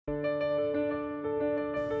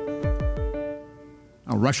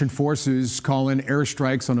Russian forces call in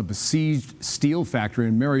airstrikes on a besieged steel factory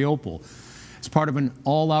in Mariupol as part of an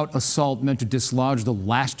all-out assault meant to dislodge the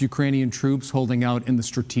last Ukrainian troops holding out in the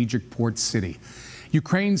strategic port city.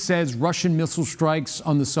 Ukraine says Russian missile strikes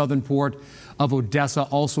on the southern port of Odessa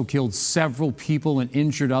also killed several people and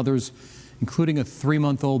injured others, including a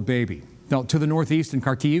 3-month-old baby. Now, to the northeast in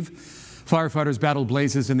Kharkiv, firefighters battled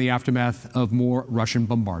blazes in the aftermath of more Russian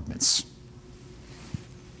bombardments.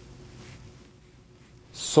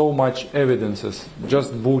 So much evidences,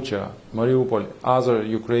 just Bucha, Mariupol, other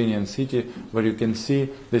Ukrainian city, where you can see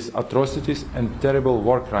these atrocities and terrible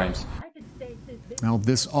war crimes. Now,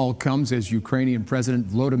 this all comes as Ukrainian President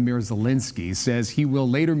Volodymyr Zelenskyy says he will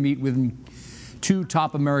later meet with 2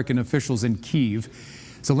 top American officials in Kyiv.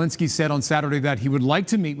 Zelenskyy said on Saturday that he would like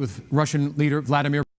to meet with Russian leader Vladimir